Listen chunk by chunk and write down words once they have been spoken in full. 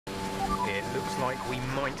like we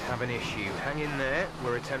might have an issue. Hang in there.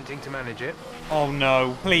 We're attempting to manage it. Oh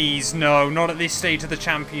no, please, no, not at this stage of the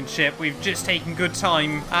championship. We've just taken good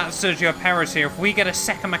time at Sergio Perez here. If we get a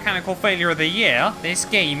second mechanical failure of the year, this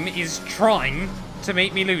game is trying to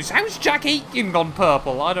make me lose. How's Jack Aitken gone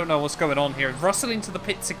purple? I don't know what's going on here. Russell into the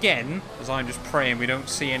pits again, as I'm just praying we don't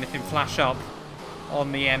see anything flash up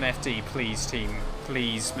on the MFD. Please, team.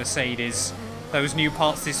 Please, Mercedes. Those new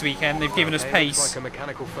parts this weekend, they've given us pace. Looks like a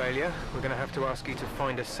mechanical failure. We're going to have to ask you to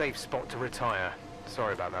find a safe spot to retire.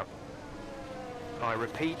 Sorry about that. I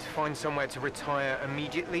repeat, find somewhere to retire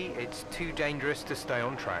immediately. It's too dangerous to stay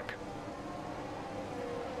on track.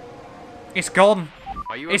 It's gone.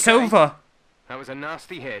 Are you It's okay? over. That was a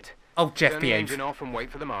nasty hit. Oh, Jeff, Turn the behave. engine off and wait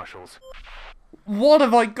for the marshals. What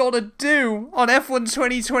have I got to do on F1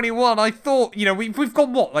 2021? I thought, you know, we've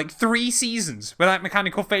gone, what, like 3 seasons without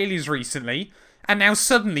mechanical failures recently? And now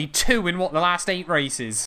suddenly 2 in, what, the last 8 races?